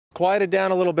quieted down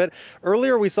a little bit.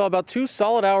 Earlier, we saw about 2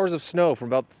 solid hours of snow from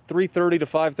about 3:30 to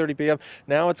 5:30 p.m.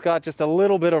 Now it's got just a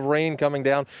little bit of rain coming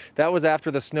down. That was after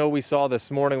the snow we saw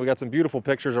this morning. We got some beautiful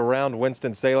pictures around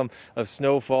Winston-Salem of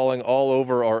snow falling all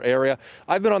over our area.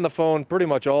 I've been on the phone pretty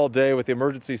much all day with the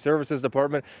Emergency Services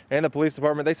Department and the Police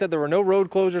Department. They said there were no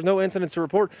road closures, no incidents to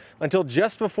report until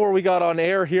just before we got on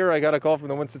air here. I got a call from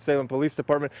the Winston-Salem Police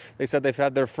Department. They said they've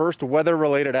had their first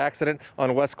weather-related accident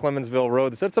on West Clemensville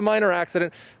Road. They said it's a minor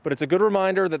accident, but it's a good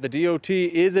reminder that the DOT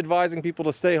is advising people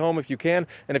to stay home if you can.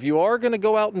 And if you are going to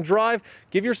go out and drive,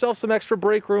 give yourself some extra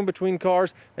brake room between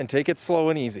cars and take it slow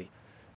and easy.